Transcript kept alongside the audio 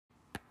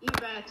You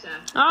betcha.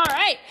 All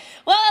right.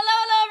 Well,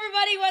 hello,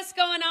 everybody. What's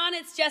going on?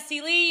 It's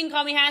Jessie Lee. You can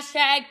call me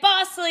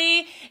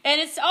 #BossLee.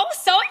 And it's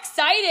so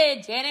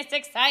excited. Janet's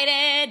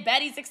excited.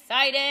 Betty's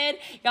excited.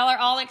 Y'all are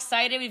all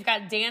excited. We've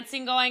got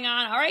dancing going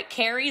on. All right.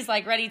 Carrie's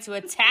like ready to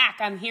attack.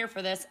 I'm here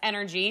for this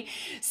energy.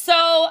 So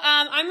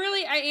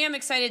I am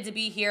excited to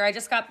be here. I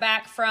just got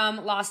back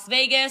from Las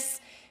Vegas.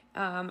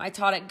 I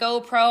taught at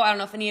GoPro. I don't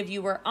know if any of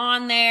you were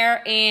on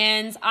there.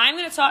 And I'm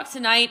going to talk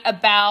tonight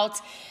about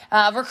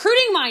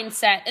recruiting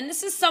mindset. And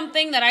this is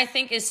something that I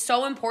think is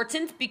so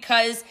important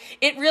because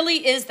it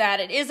really is that.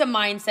 It is a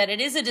mindset. It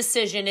is a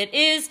decision. It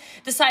is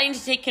deciding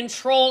to take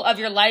control of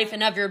your life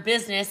and of your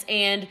business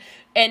and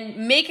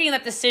making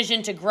that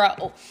decision to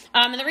grow.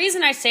 And the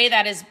reason I say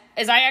that is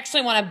I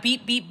actually want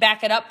to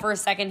back it up for a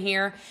second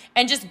here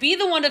and just be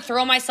the one to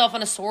throw myself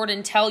on a sword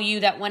and tell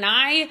you that when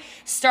I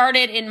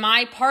started in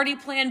my party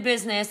plan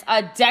business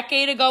a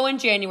decade ago in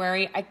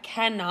January, I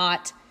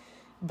cannot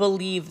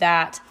believe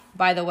that,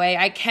 by the way.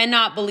 I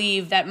cannot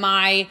believe that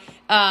my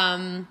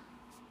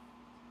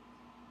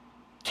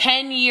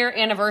 10-year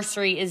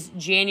anniversary is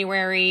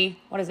January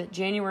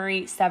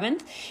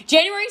 7th?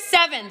 January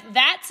 7th.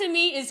 That to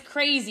me is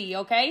crazy,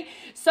 okay?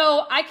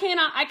 So I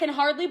can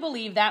hardly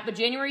believe that, but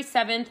January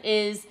 7th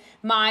is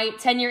my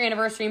 10-year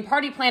anniversary in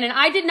party plan, and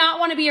I did not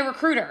want to be a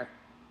recruiter.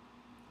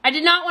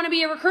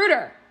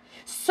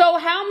 So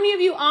how many of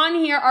you on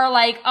here are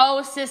like,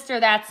 oh, sister,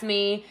 that's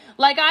me.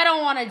 Like, I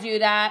don't want to do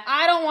that.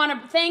 I don't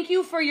want to. Thank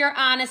you for your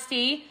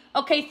honesty.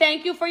 Okay,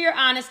 thank you for your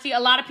honesty. A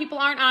lot of people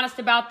aren't honest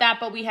about that,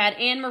 but we had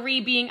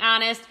Anne-Marie being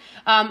honest.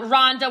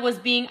 Rhonda was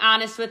being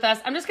honest with us.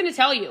 I'm just going to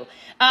tell you.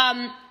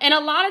 And a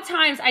lot of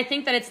times I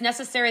think that it's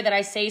necessary that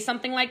I say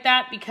something like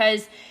that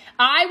because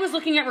I was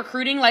looking at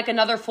recruiting like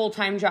another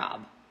full-time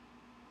job.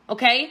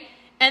 Okay?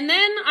 And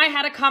then I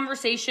had a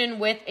conversation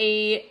with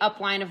a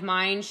upline of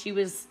mine. She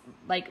was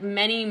like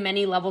many,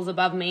 many levels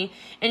above me.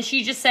 And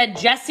she just said,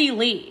 Jessie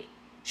Lee.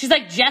 She's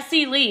like,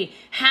 Jessie Lee,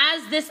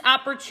 has this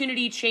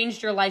opportunity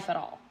changed your life at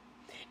all?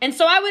 And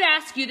so I would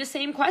ask you the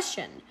same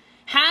question.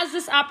 Has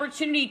this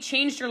opportunity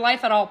changed your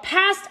life at all?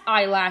 Past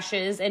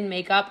eyelashes and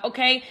makeup,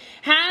 okay?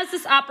 Has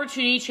this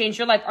opportunity changed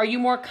your life? Are you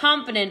more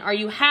confident? Are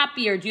you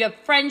happier? Do you have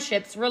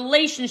friendships,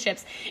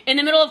 relationships? In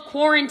the middle of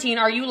quarantine,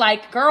 are you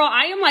like, girl,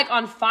 I am like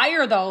on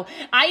fire though.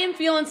 I am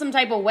feeling some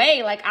type of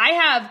way. Like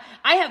I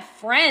have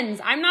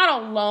friends. I'm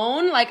not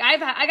alone. Like I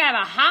have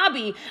a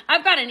hobby.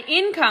 I've got an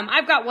income.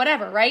 I've got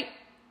whatever, right?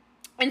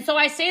 And so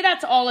I say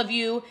that to all of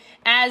you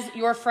as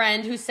your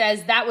friend who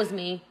says, that was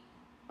me,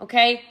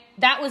 okay?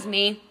 That was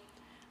me.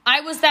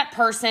 I was that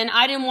person.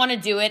 I didn't want to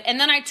do it. And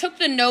then I took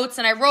the notes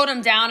and I wrote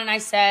them down and I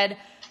said,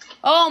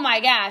 oh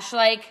my gosh,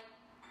 like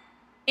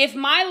if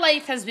my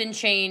life has been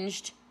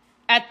changed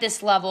at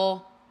this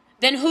level,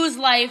 then whose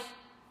life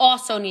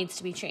also needs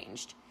to be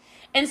changed?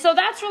 And so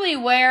that's really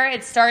where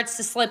it starts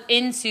to slip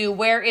into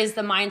where is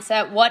the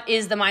mindset? What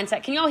is the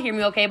mindset? Can y'all hear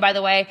me okay, by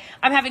the way?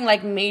 I'm having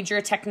like major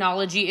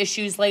technology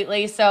issues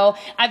lately. So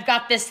I've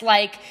got this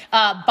like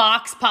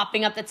box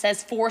popping up that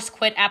says force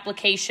quit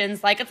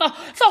applications. Like it's a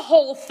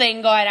whole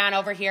thing going on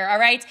over here, all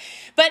right?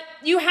 But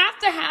you have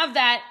to have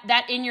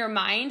that in your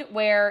mind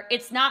where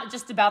it's not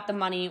just about the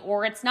money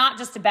or it's not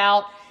just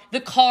about the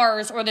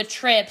cars or the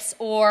trips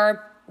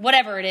or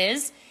whatever it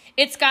is.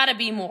 It's got to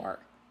be more.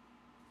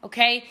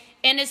 Okay?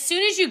 And as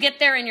soon as you get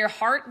there in your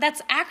heart,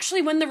 that's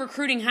actually when the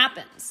recruiting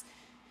happens.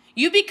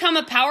 You become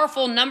a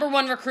powerful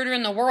 #1 recruiter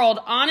in the world,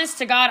 honest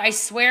to God, I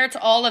swear to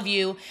all of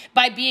you,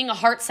 by being a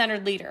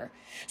heart-centered leader.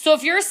 So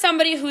if you're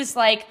somebody who's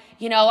like,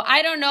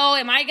 I don't know,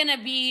 am I going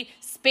to be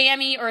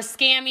spammy or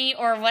scammy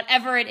or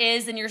whatever it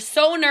is, and you're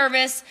so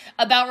nervous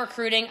about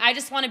recruiting, I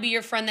just want to be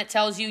your friend that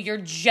tells you you're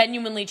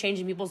genuinely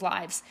changing people's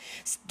lives.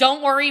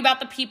 Don't worry about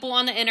the people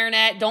on the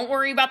internet. Don't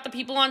worry about the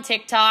people on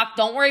TikTok.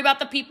 Don't worry about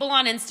the people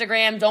on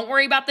Instagram. Don't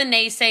worry about the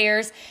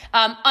naysayers.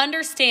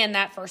 Understand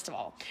that, first of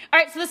all. All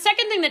right, so the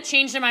second thing that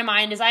changed in my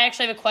mind is I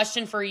actually have a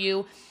question for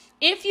you.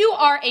 If you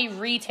are a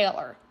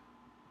retailer,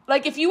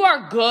 like if you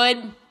are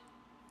good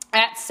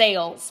at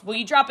sales, will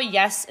you drop a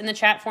yes in the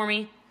chat for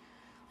me?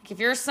 Like if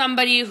you're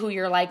somebody who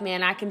you're like,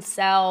 man, I can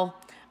sell,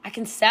 I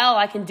can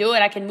do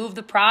it, I can move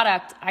the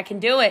product, I can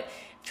do it.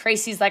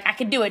 Tracy's like, I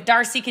can do it.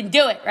 Darcy can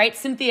do it, right?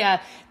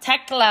 Cynthia,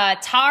 Tekla,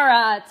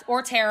 Tara,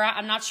 or Tara,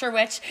 I'm not sure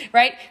which,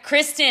 right?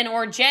 Kristen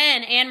or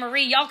Jen,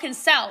 Anne-Marie, y'all can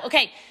sell.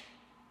 Okay,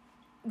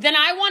 then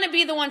I want to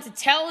be the one to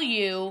tell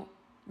you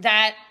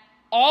that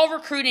all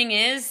recruiting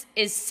is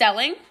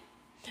selling,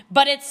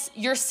 but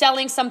you're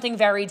selling something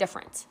very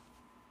different.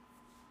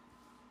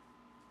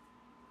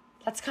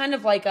 That's kind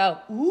of like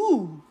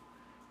ooh,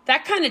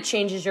 that kind of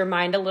changes your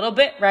mind a little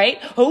bit, right?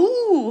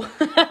 Ooh,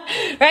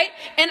 right?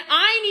 And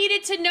I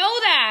needed to know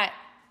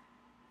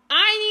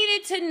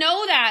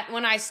that.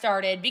 When I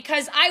started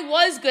because I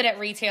was good at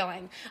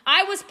retailing.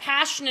 I was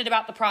passionate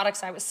about the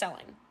products I was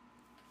selling.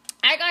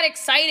 I got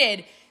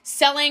excited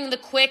selling the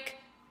quick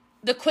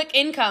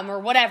income or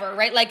whatever,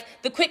 right? Like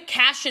the quick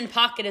cash in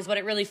pocket is what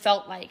it really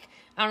felt like.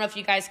 I don't know if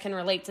you guys can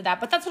relate to that,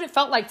 but that's what it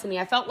felt like to me.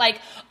 I felt like,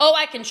 oh,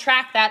 I can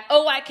track that.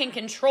 Oh, I can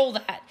control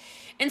that.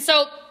 And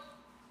so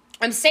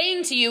I'm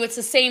saying to you it's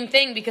the same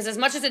thing, because as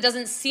much as it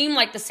doesn't seem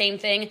like the same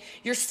thing,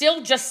 you're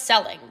still just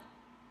selling.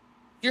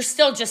 You're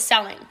still just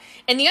selling.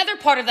 And the other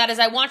part of that is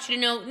I want you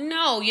to know,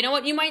 no, you know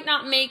what? You might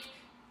not make,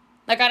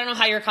 like, I don't know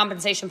how your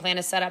compensation plan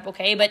is set up,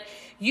 okay? But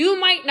you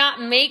might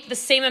not make the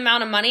same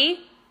amount of money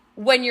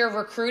when you're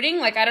recruiting.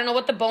 Like, I don't know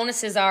what the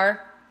bonuses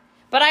are.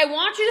 But I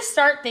want you to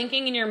start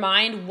thinking in your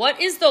mind,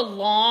 what is the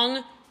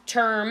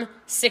long-term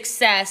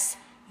success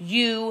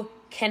you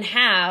can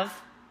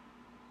have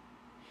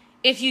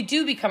if you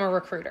do become a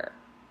recruiter?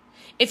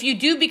 If you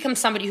do become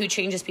somebody who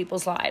changes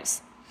people's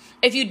lives?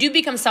 If you do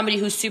become somebody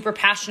who's super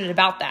passionate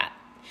about that?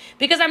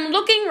 Because I'm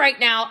looking right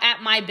now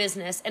at my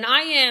business, and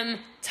I am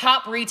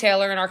top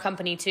retailer in our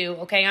company too,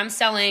 okay? I'm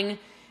selling,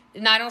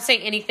 and I don't say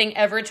anything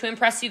ever to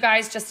impress you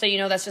guys, just so you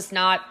know that's just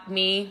not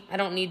me. I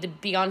don't need to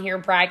be on here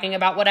bragging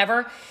about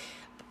whatever.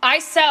 I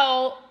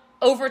sell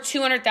over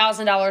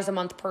 $200,000 a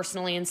month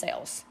personally in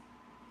sales,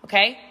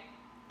 okay?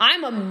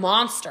 I'm a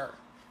monster.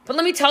 But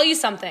let me tell you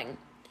something.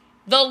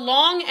 The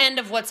long end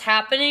of what's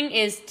happening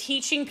is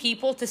teaching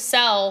people to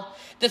sell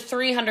the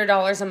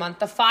 $300 a month,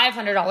 the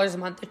 $500 a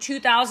month, the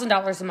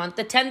 $2,000 a month,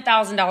 the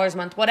 $10,000 a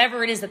month,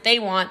 whatever it is that they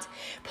want,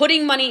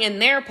 putting money in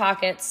their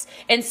pockets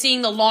and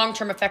seeing the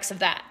long-term effects of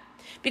that.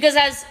 Because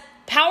as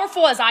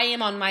powerful as I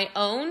am on my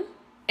own,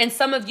 and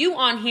some of you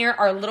on here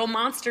are little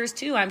monsters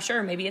too, I'm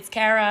sure. Maybe it's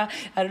Kara,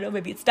 I don't know,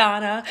 maybe it's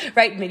Donna,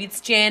 right? Maybe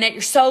it's Janet.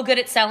 You're so good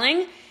at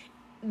selling.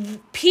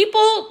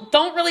 People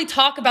don't really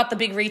talk about the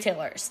big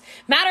retailers.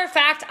 Matter of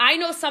fact, I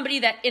know somebody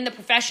that in the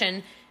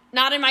profession,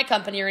 not in my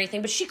company or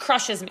anything, but she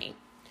crushes me.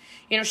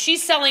 You know,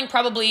 she's selling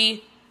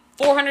probably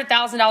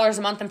 $400,000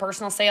 a month in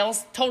personal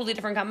sales, totally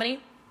different company.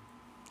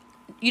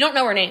 You don't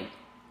know her name.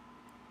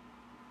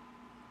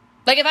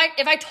 Like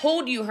if I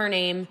told you her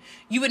name,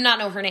 you would not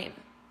know her name,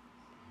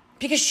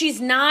 because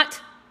she's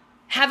not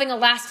having a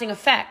lasting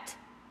effect.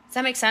 Does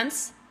that make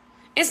sense?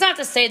 It's not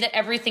to say that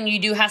everything you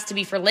do has to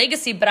be for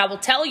legacy, but I will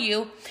tell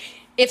you,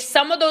 if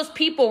some of those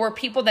people were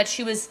people that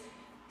she was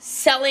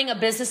selling a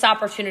business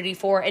opportunity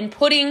for and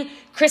putting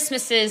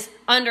Christmases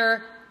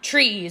under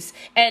trees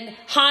and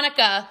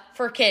Hanukkah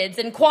for kids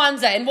and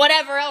Kwanzaa and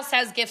whatever else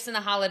has gifts in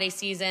the holiday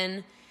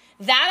season,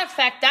 that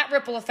effect, that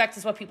ripple effect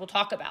is what people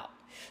talk about.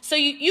 So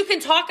you can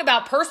talk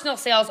about personal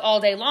sales all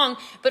day long,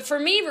 but for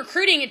me,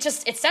 recruiting, it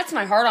sets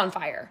my heart on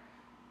fire.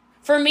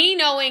 For me,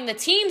 knowing the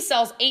team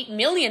sells $8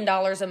 million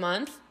a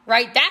month,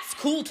 right? That's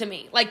cool to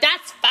me. Like,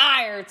 that's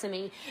fire to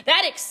me.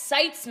 That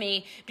excites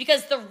me,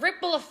 because the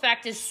ripple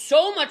effect is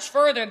so much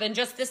further than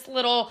just this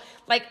little,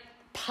 like,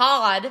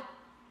 pod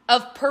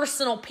of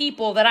personal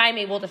people that I'm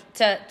able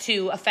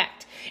to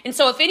affect. And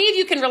so if any of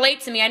you can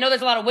relate to me, I know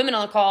there's a lot of women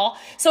on the call.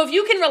 So if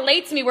you can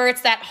relate to me where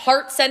it's that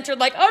heart-centered,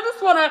 like, I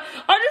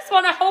just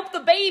want to help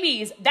the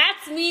babies.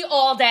 That's me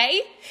all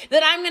day.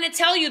 Then I'm going to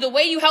tell you the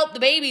way you help the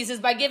babies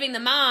is by giving the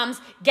moms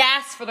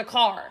gas for the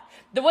car.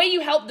 The way you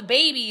help the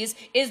babies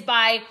is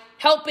by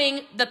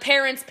helping the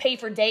parents pay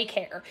for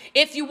daycare.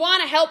 If you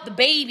want to help the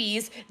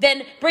babies,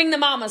 then bring the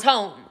mamas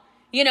home.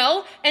 You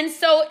know? And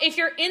so if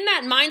you're in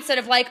that mindset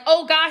of like,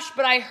 oh gosh,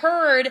 but I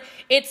heard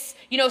it's,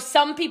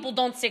 some people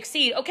don't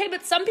succeed. Okay,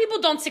 but some people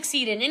don't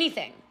succeed in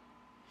anything.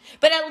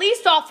 But at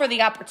least offer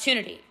the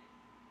opportunity.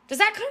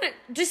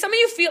 Do some of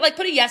you feel like,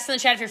 put a yes in the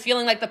chat if you're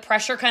feeling like the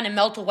pressure kind of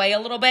melt away a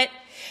little bit?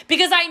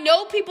 Because I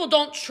know people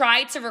don't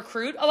try to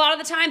recruit a lot of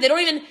the time. You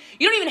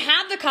don't even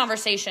have the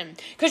conversation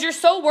because you're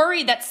so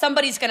worried that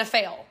somebody's going to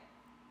fail.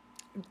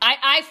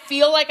 I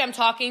feel like I'm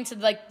talking to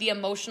like the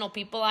emotional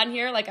people on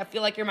here. Like I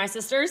feel like you're my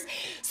sisters.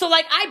 So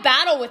like I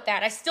battle with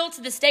that. I still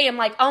to this day am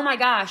like, oh my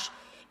gosh,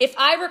 if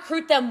I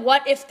recruit them,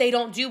 what if they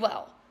don't do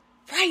well?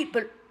 Right,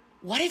 but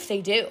what if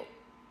they do?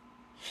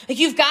 Like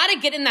you've got to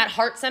get in that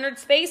heart-centered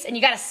space and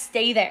you got to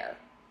stay there.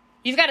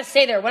 You've got to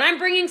stay there. When I'm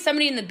bringing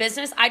somebody in the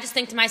business, I just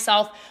think to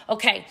myself,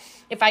 okay,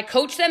 if I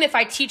coach them, if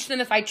I teach them,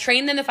 if I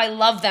train them, if I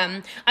love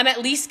them, I'm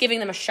at least giving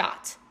them a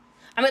shot.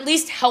 I'm at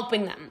least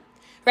helping them.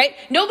 Right?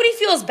 Nobody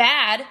feels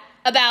bad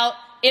about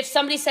if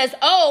somebody says,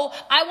 oh,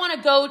 I want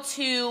to go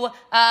to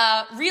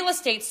real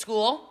estate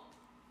school.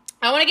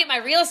 I want to get my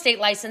real estate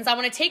license. I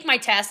want to take my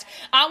test.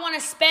 I want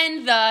to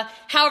spend the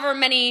however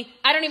many,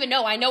 I don't even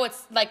know. I know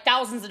it's like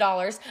thousands of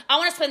dollars. I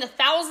want to spend the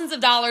thousands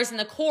of dollars in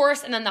the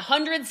course and then the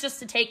hundreds just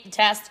to take the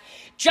test,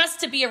 just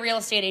to be a real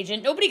estate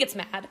agent. Nobody gets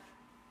mad.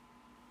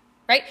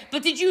 Right?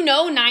 But did you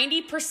know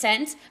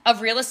 90%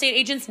 of real estate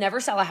agents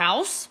never sell a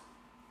house?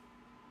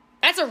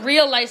 That's a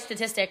real life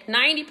statistic.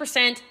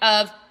 90%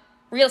 of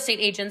real estate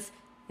agents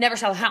never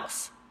sell a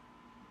house.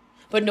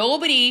 But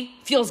nobody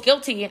feels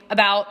guilty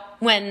about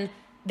when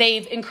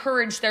they've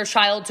encouraged their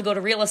child to go to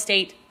real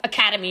estate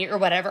academy or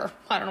whatever.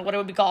 I don't know what it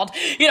would be called.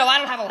 I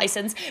don't have a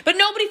license. But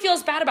nobody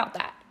feels bad about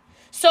that.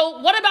 So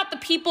what about the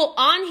people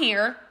on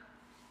here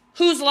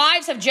whose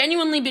lives have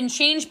genuinely been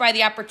changed by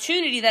the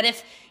opportunity that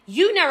if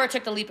you never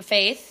took the leap of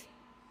faith,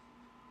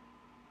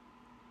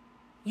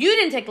 you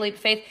didn't take the leap of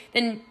faith,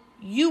 then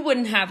you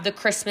wouldn't have the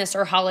Christmas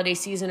or holiday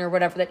season or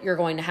whatever that you're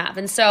going to have.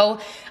 And so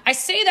I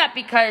say that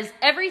because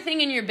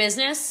everything in your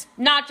business,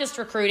 not just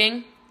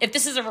recruiting, if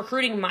this is a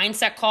recruiting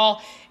mindset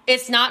call,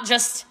 it's not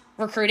just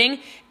recruiting,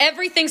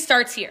 everything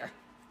starts here.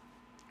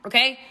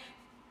 Okay?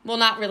 Well,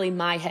 not really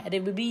my head.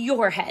 It would be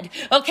your head.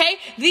 Okay?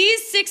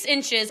 These 6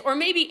 inches or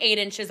maybe 8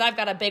 inches. I've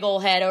got a big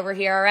old head over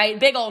here, all right?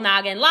 Big old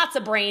noggin. Lots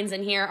of brains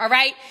in here, all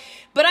right?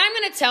 But I'm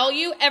going to tell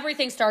you,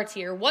 everything starts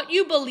here. What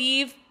you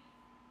believe,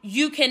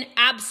 you can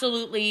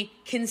absolutely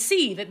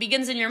conceive. It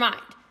begins in your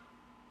mind.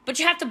 But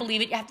you have to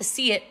believe it, you have to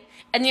see it,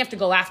 and you have to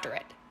go after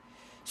it.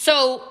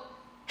 So,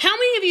 how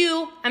many of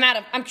you,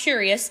 I'm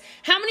curious,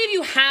 how many of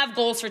you have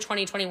goals for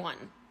 2021?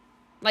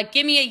 Like,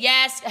 give me a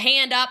yes, a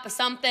hand up, a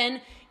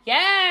something.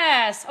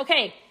 Yes.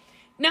 Okay.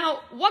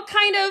 Now, what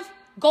kind of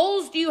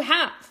goals do you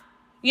have?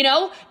 You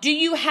know, do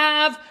you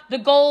have the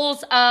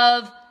goals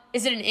of,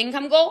 is it an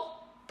income goal?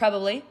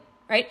 Probably,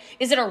 right?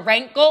 Is it a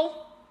rank goal?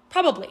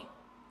 Probably.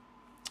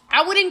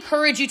 I would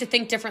encourage you to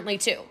think differently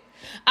too.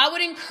 I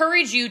would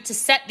encourage you to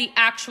set the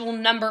actual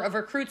number of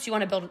recruits you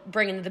want to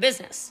bring into the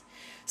business.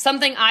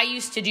 Something I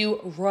used to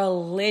do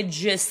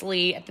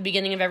religiously at the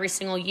beginning of every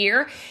single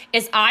year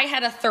is I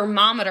had a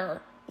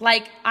thermometer.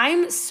 Like,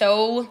 I'm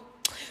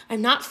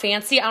not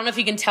fancy. I don't know if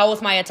you can tell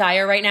with my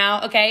attire right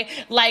now, okay?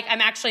 Like,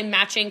 I'm actually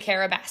matching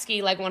Kara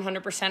Basky, like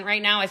 100%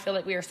 right now. I feel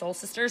like we are soul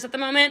sisters at the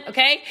moment,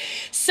 okay?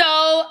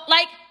 So,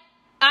 like,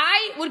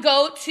 I would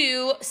go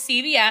to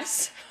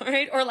CVS,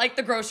 right, or like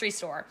the grocery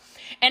store,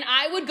 and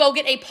I would go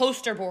get a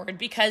poster board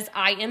because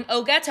I am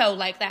ghetto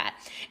like that.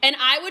 And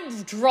I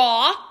would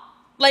draw,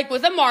 like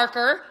with a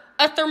marker,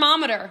 a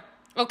thermometer.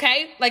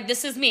 Okay, like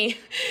this is me,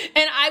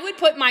 and I would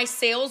put my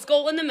sales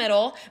goal in the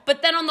middle,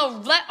 but then on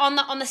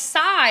the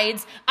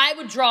sides I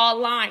would draw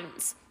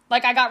lines.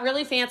 Like I got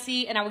really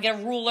fancy, and I would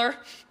get a ruler,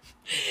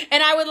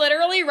 and I would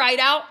literally write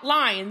out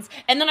lines,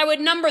 and then I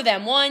would number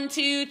them 1,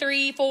 2,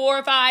 3,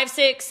 4, 5,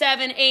 6,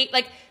 7, 8.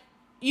 Like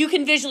you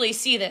can visually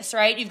see this,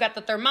 right? You've got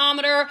the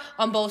thermometer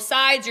on both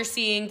sides. You're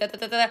seeing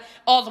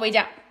all the way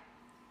down.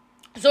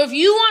 So if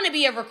you want to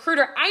be a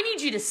recruiter, I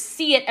need you to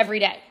see it every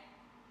day.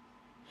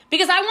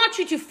 Because I want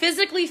you to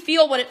physically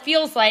feel what it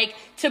feels like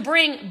to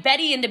bring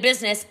Betty into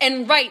business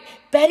and write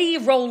Betty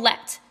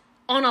Rolette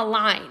on a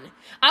line.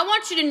 I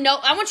want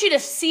you to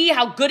see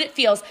how good it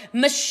feels.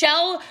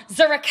 Michelle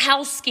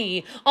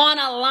Zurakowski on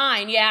a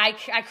line. Yeah,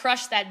 I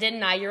crushed that,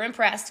 didn't I? You're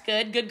impressed.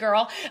 Good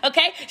girl.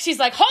 Okay. She's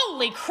like,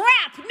 holy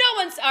crap. No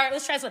one's, all right,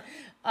 let's try this one.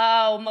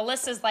 Oh,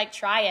 Melissa's like,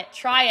 try it.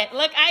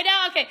 Look, I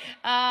know.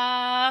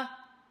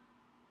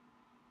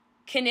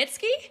 Okay.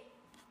 Knitsky?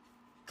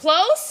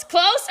 Close?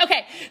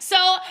 Okay. So,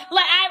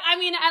 I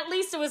mean, at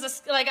least it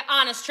was an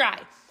honest try.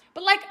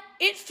 But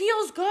it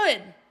feels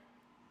good.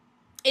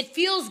 It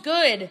feels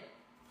good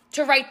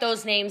to write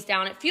those names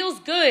down. It feels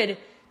good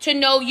to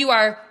know you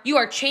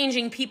are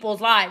changing people's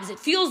lives. It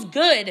feels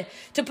good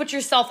to put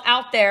yourself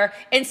out there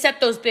and set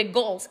those big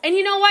goals. And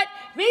you know what?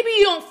 Maybe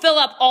you don't fill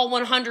up all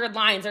 100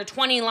 lines or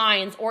 20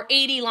 lines or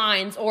 80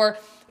 lines or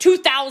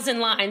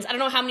 2,000 lines. I don't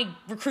know how many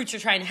recruits you're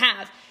trying to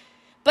have.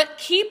 But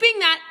keeping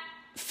that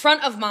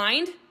front of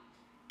mind,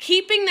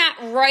 keeping that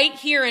right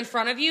here in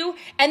front of you,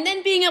 and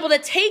then being able to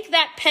take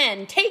that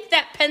pen, take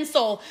that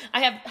pencil.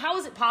 How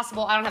is it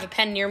possible I don't have a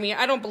pen near me?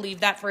 I don't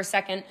believe that for a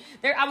second.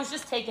 I was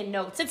just taking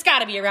notes. It's got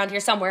to be around here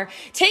somewhere.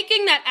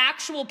 Taking that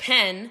actual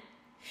pen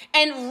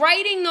and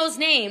writing those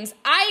names.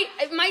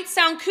 It might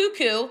sound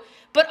cuckoo,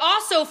 but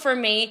also for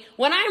me,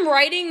 when I'm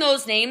writing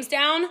those names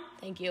down,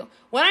 thank you.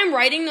 When I'm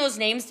writing those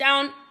names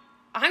down,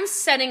 I'm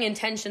setting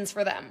intentions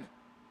for them.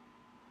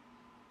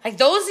 Like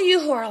those of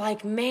you who are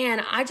like,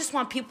 man, I just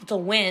want people to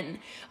win.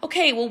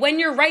 Okay, well, when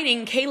you're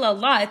writing Kayla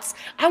Lutz,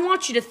 I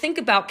want you to think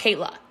about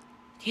Kayla.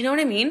 You know what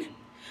I mean?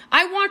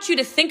 I want you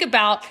to think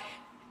about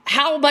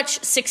how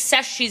much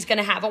success she's going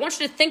to have. I want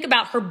you to think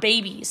about her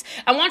babies.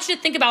 I want you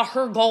to think about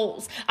her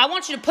goals. I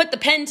want you to put the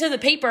pen to the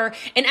paper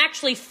and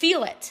actually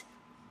feel it.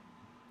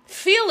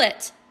 Feel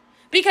it.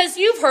 Because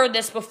you've heard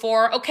this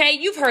before, okay?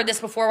 You've heard this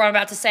before, what I'm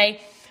about to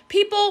say.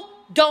 People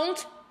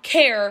don't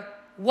care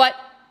what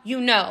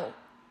you know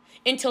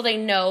until they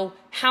know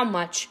how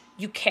much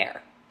you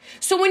care.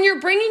 So when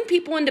you're bringing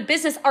people into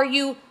business, are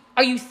you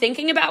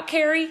thinking about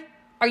Carrie?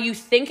 Are you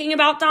thinking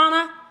about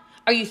Donna?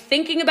 Are you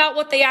thinking about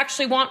what they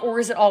actually want, or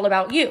is it all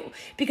about you?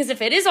 Because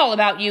if it is all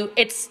about you,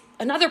 it's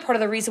another part of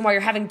the reason why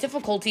you're having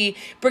difficulty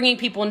bringing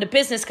people into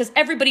business, because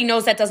everybody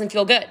knows that doesn't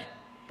feel good.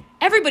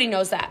 Everybody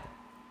knows that.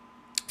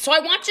 So I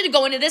want you to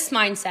go into this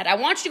mindset. I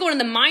want you to go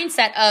into the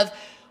mindset of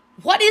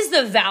what is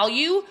the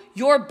value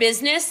your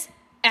business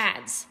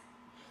adds?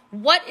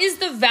 What is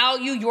the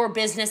value your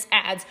business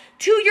adds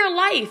to your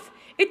life?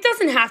 It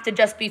doesn't have to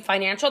just be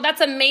financial.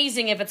 That's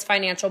amazing if it's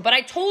financial. But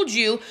I told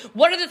you,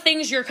 what are the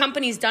things your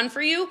company's done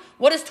for you?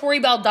 What has Tori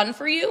Bell done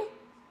for you?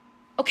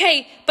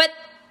 Okay, but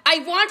I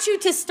want you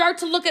to start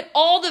to look at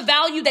all the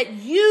value that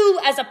you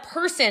as a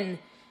person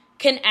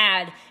can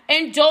add.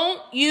 And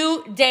don't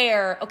you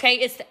dare, okay?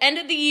 It's the end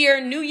of the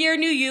year, new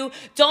you.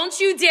 Don't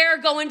you dare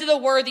go into the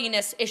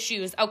worthiness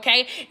issues,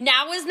 okay?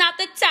 Now is not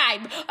the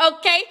time,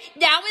 okay?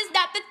 Now is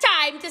not the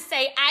time to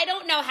say, I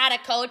don't know how to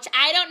coach.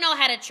 I don't know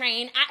how to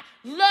train.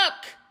 Look,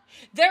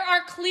 there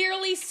are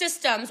clearly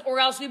systems, or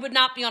else we would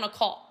not be on a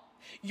call.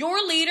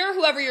 Your leader,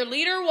 whoever your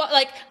leader was,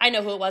 like, I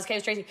know who it was, okay, it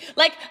was Tracy.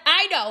 Like,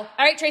 I know,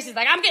 all right, Tracy's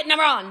like, I'm getting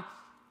number on.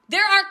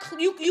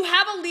 You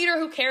have a leader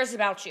who cares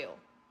about you,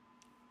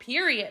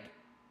 period.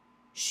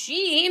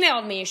 She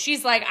emailed me.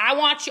 She's like, I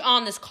want you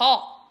on this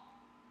call,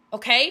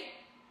 okay?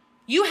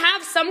 You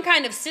have some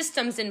kind of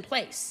systems in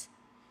place.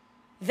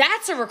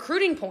 That's a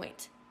recruiting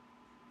point.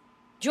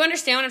 Do you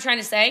understand what I'm trying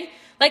to say?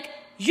 Like,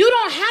 you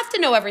don't have to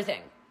know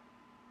everything.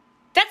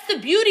 That's the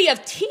beauty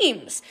of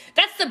teams.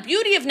 That's the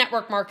beauty of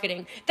network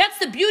marketing. That's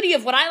the beauty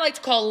of what I like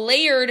to call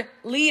layered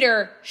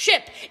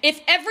leadership.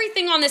 If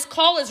everything on this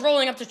call is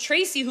rolling up to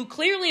Tracy, who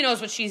clearly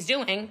knows what she's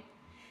doing,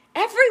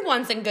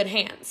 everyone's in good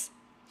hands.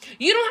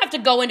 You don't have to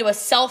go into a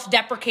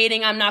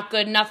self-deprecating, I'm not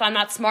good enough, I'm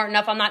not smart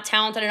enough, I'm not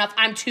talented enough,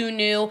 I'm too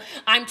new,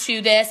 I'm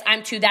too this,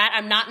 I'm too that,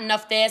 I'm not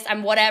enough this,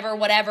 I'm whatever.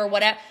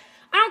 I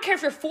don't care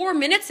if you're 4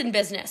 minutes in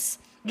business.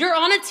 You're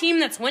on a team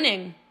that's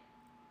winning.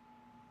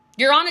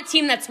 You're on a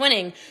team that's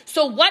winning.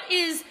 So what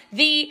is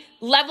the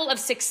level of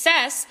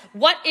success?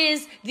 What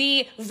is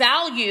the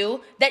value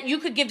that you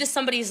could give to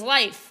somebody's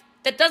life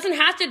that doesn't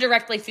have to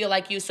directly feel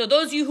like you? So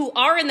those of you who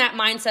are in that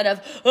mindset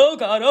of, oh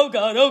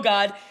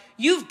God,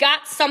 you've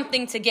got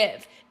something to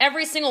give.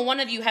 Every single one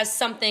of you has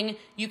something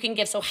you can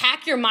give. So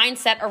hack your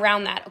mindset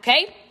around that,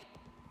 okay?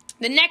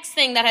 The next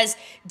thing that has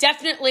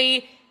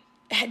definitely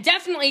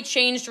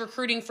changed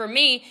recruiting for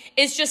me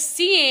is just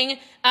seeing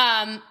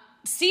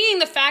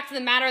the fact of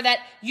the matter that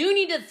you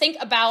need to think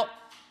about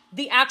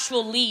the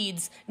actual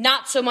leads,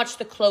 not so much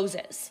the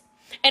closes.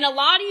 And a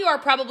lot of you are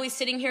probably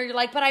sitting here, you're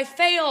like, but I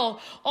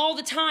fail all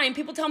the time.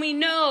 People tell me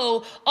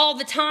no all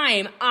the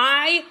time.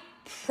 I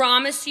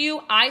promise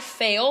you, I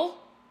fail.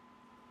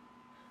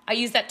 I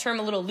use that term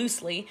a little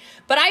loosely,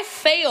 but I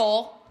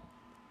fail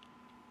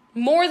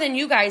more than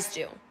you guys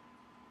do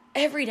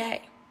every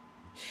day.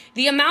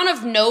 The amount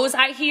of no's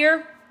I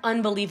hear,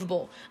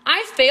 unbelievable.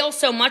 I fail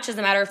so much, as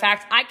a matter of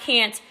fact, I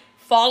can't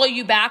follow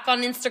you back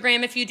on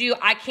Instagram if you do.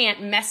 I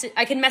can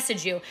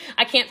message you.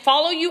 I can't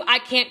follow you. I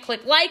can't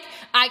click like.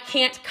 I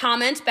can't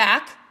comment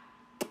back.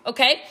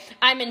 Okay?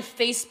 I'm in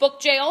Facebook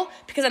jail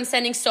because I'm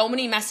sending so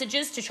many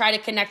messages to try to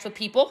connect with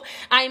people.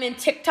 I'm in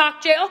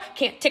TikTok jail.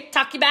 Can't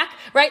TikTok you back,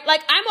 right?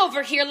 Like, I'm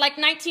over here like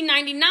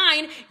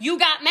 1999, you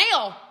got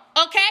mail,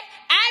 okay?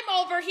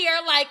 I'm over here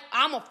like,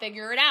 I'm gonna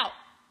figure it out.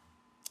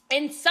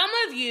 And some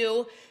of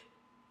you,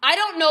 I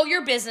don't know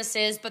your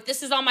businesses, but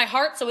this is on my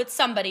heart, so it's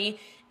somebody.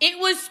 It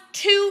was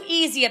too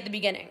easy at the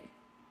beginning.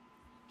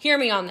 Hear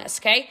me on this,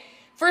 okay?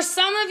 For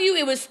some of you,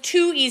 it was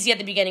too easy at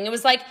the beginning. It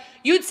was like,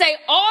 you'd say,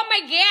 oh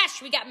my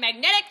gosh, we got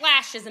magnetic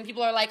lashes. And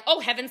people are like,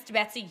 oh heavens to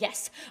Betsy,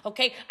 yes.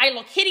 Okay, I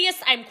look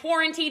hideous, I'm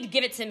quarantined,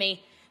 give it to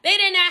me. They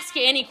didn't ask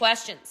you any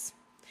questions.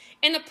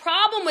 And the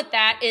problem with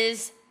that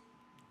is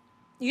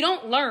you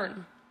don't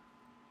learn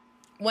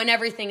when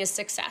everything is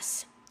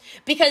success.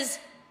 Because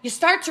you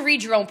start to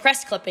read your own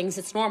press clippings,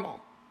 it's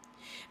normal.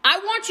 I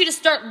want you to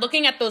start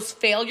looking at those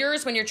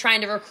failures when you're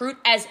trying to recruit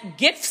as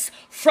gifts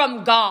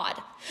from God.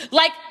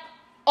 Like,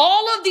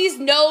 all of these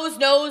no's,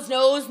 those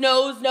no's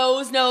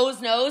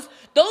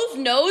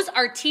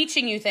are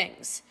teaching you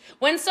things.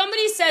 When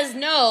somebody says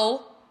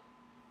no,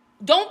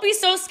 don't be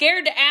so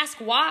scared to ask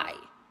why.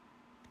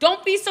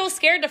 Don't be so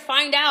scared to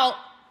find out,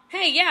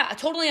 hey, yeah, I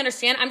totally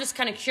understand. I'm just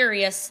kind of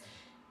curious.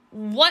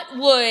 What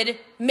would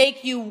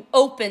make you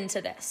open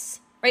to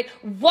this, right?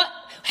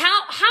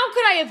 How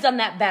could I have done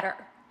that better?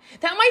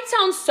 That might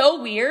sound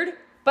so weird,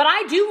 but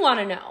I do want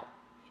to know.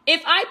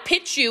 If I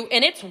pitch you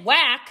and it's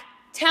whack,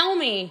 tell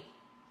me.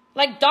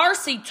 Like,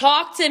 Darcy,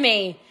 talk to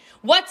me.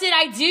 What did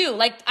I do?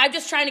 Like, I'm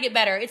just trying to get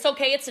better. It's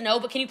okay, it's a no,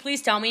 but can you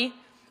please tell me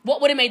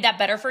what would have made that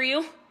better for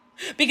you?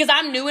 Because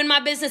I'm new in my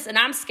business and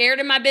I'm scared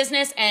in my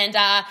business and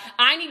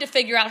I need to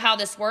figure out how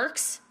this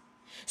works.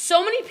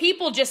 So many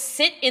people just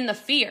sit in the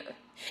fear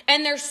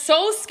and they're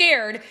so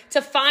scared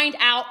to find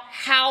out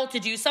how to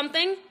do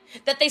something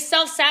that they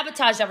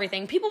self-sabotage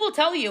everything. People will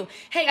tell you,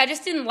 hey, I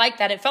just didn't like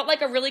that. It felt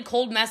like a really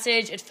cold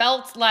message. It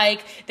felt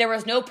like there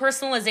was no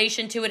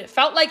personalization to it. It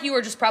felt like you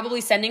were just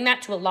probably sending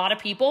that to a lot of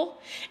people.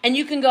 And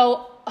you can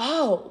go,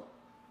 oh,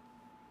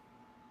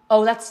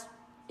 that's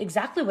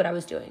exactly what I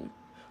was doing.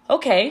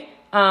 Okay,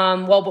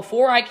 well,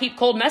 before I keep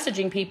cold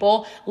messaging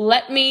people,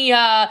 let me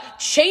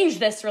change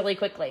this really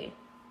quickly,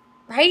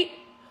 right?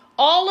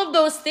 All of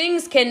those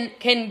things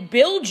can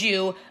build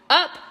you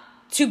up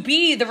to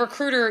be the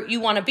recruiter you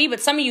want to be,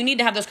 but some of you need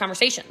to have those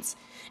conversations.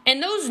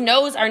 And those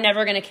no's are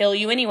never going to kill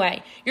you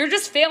anyway. You're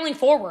just failing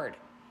forward.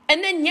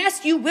 And then,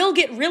 yes, you will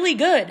get really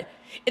good.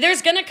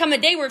 There's going to come a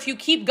day where if you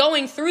keep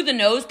going through the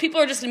no's, people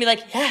are just going to be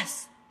like,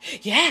 yes,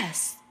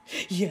 yes,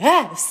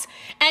 yes.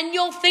 And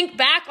you'll think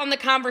back on the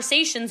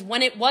conversations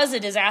when it was a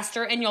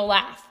disaster and you'll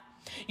laugh.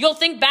 You'll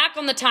think back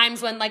on the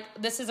times when, like,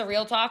 this is a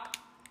real talk.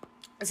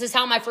 This is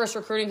how my first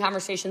recruiting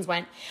conversations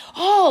went.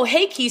 Oh,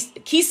 hey,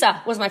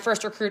 Kisa was my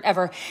first recruit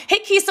ever. Hey,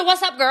 Kisa,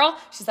 what's up, girl?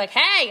 She's like,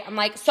 hey. I'm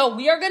like, so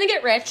we are going to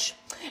get rich.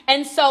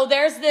 And so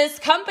there's this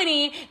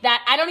company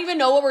that I don't even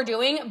know what we're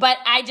doing, but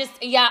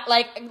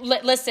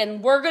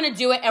listen, we're going to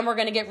do it and we're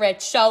going to get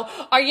rich. So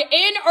are you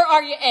in or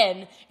are you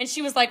in? And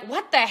she was like,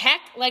 what the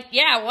heck? Like,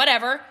 yeah,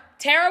 whatever.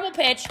 Terrible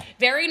pitch,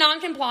 very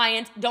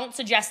non-compliant, don't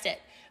suggest it.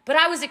 But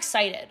I was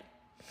excited,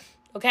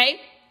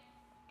 okay?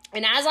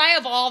 And as I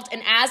evolved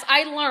and as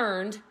I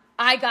learned,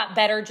 I got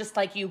better just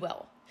like you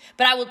will.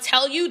 But I will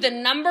tell you the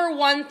number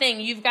one thing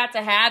you've got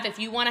to have if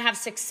you want to have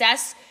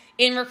success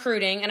in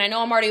recruiting, and I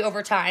know I'm already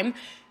over time,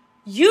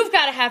 you've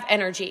got to have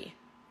energy.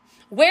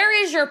 Where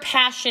is your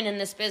passion in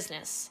this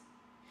business?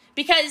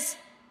 Because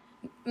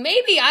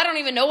maybe I don't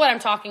even know what I'm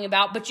talking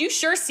about, but you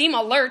sure seem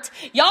alert.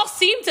 Y'all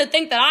seem to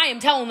think that I am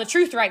telling the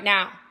truth right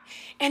now.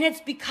 And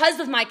it's because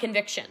of my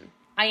conviction.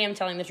 I am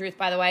telling the truth,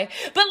 by the way.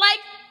 But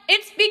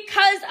it's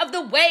because of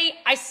the way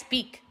I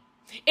speak.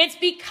 It's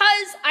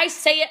because I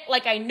say it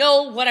like I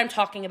know what I'm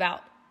talking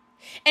about.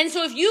 And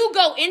so if you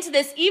go into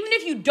this, even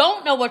if you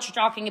don't know what you're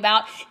talking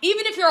about,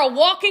 even if you're a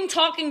walking,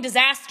 talking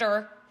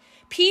disaster,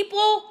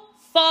 people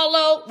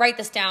follow, write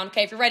this down,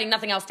 okay, if you're writing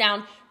nothing else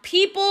down,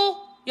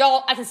 people,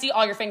 y'all, I can see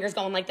all your fingers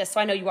going like this, so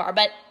I know you are,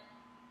 but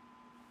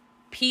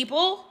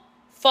people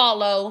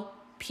follow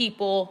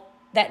people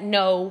that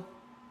know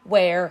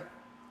where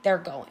they're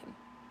going,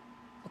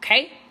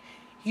 okay?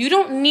 You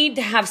don't need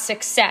to have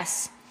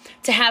success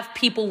to have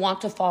people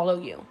want to follow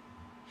you.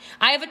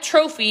 I have a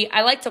trophy.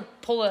 I like to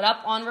pull it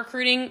up on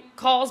recruiting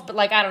calls, but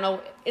I don't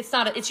know.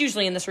 It's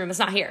usually in this room. It's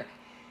not here.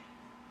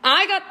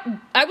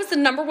 I was the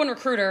number one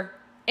recruiter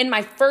in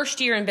my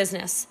first year in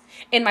business,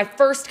 in my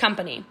first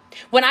company,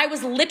 when I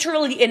was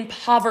literally in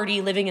poverty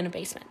living in a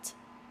basement.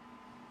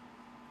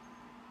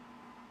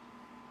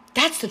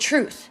 That's the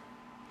truth.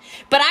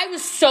 But I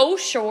was so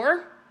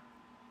sure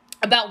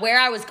about where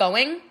I was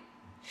going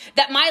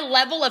that my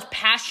level of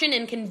passion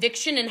and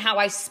conviction in how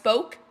I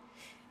spoke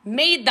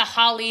made the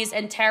Hollies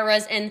and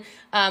Taras and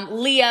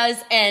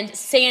Leahs and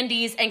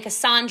Sandys and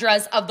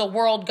Cassandras of the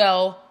world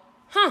go,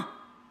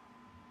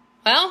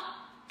 well,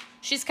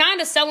 she's kind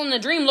of selling the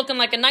dream looking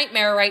like a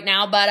nightmare right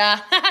now,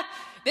 but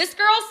this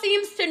girl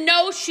seems to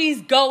know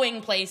she's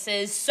going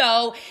places,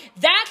 so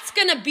that's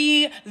going to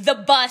be the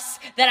bus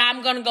that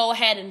I'm going to go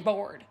ahead and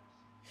board.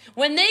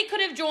 When they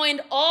could have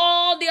joined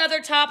all the other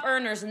top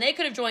earners and they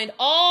could have joined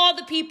all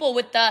the people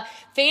with the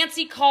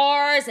fancy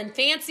cars and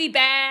fancy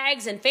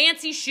bags and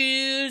fancy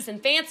shoes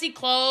and fancy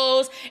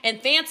clothes and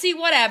fancy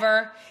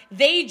whatever,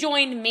 they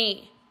joined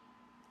me.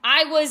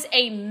 I was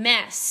a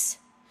mess,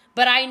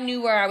 but I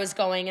knew where I was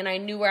going and I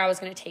knew where I was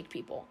going to take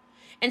people.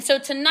 And so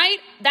tonight,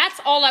 that's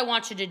all I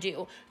want you to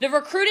do. The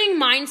recruiting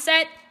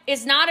mindset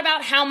is not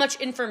about how much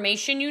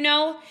information you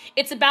know.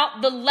 It's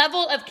about the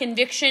level of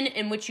conviction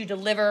in which you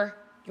deliver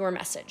your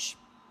message.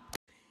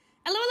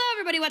 Hello,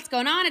 everybody. What's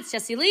going on? It's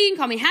Jessie Lee. You can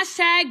call me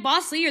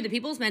 #BossLee or the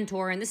People's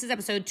Mentor. And this is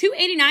episode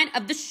 289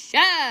 of the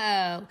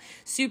show.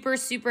 Super,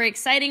 super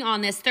exciting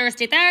on this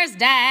Thursday.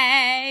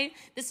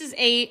 This is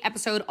a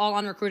episode all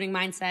on recruiting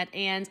mindset.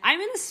 And I'm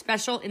in a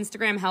special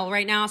Instagram hell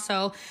right now,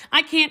 so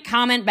I can't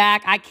comment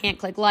back. I can't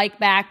click like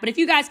back. But if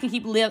you guys can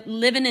keep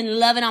living and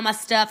loving on my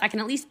stuff, I can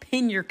at least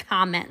pin your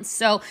comments.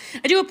 So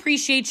I do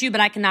appreciate you, but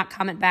I cannot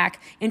comment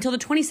back until the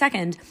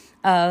 22nd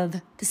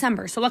of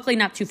December. So luckily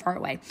not too far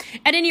away.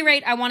 At any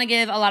rate, I want to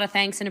give a lot of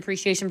thanks and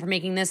appreciation for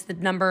making this the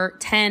number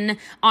 10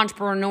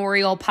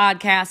 entrepreneurial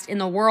podcast in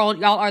the world.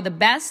 Y'all are the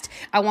best.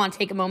 I want to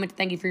take a moment to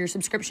thank you for your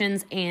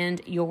subscriptions and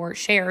your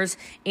shares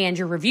and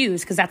your reviews,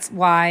 because that's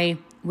why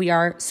we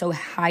are so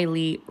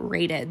highly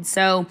rated.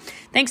 So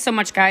thanks so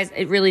much, guys.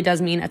 It really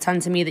does mean a ton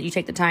to me that you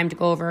take the time to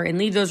go over and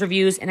leave those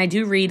reviews. And I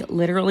do read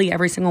literally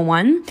every single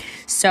one.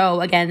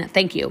 So again,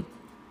 thank you.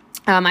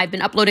 I've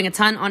been uploading a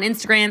ton on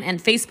Instagram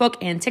and Facebook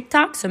and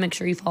TikTok, so make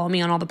sure you follow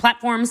me on all the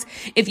platforms.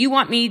 If you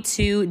want me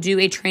to do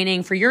a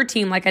training for your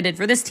team like I did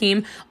for this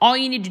team, all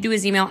you need to do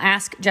is email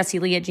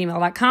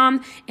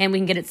askjessielee@gmail.com, and we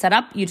can get it set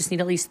up. You just need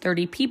at least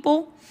 30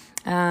 people.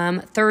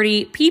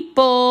 30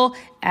 people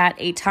at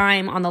a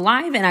time on the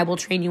live, and I will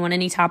train you on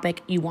any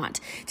topic you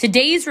want.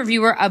 Today's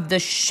reviewer of the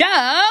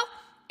show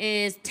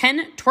is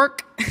 10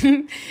 Twerk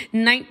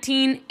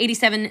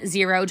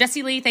 19870.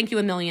 Jessie Lee, thank you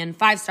a million.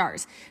 5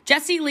 stars.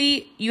 Jessie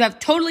Lee, you have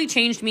totally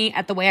changed me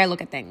at the way I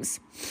look at things.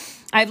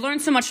 I've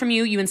learned so much from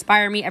you. You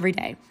inspire me every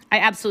day. I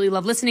absolutely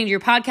love listening to your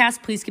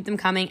podcast. Please keep them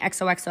coming.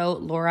 XOXO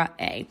Laura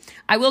A.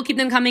 I will keep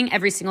them coming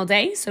every single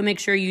day, so make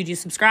sure you do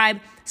subscribe.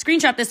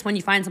 Screenshot this when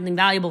you find something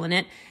valuable in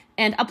it,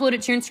 and upload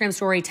it to your Instagram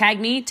story. Tag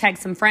me, tag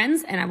some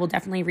friends, and I will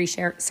definitely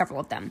reshare several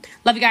of them.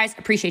 Love you guys.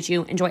 Appreciate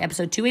you. Enjoy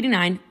episode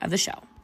 289 of the show.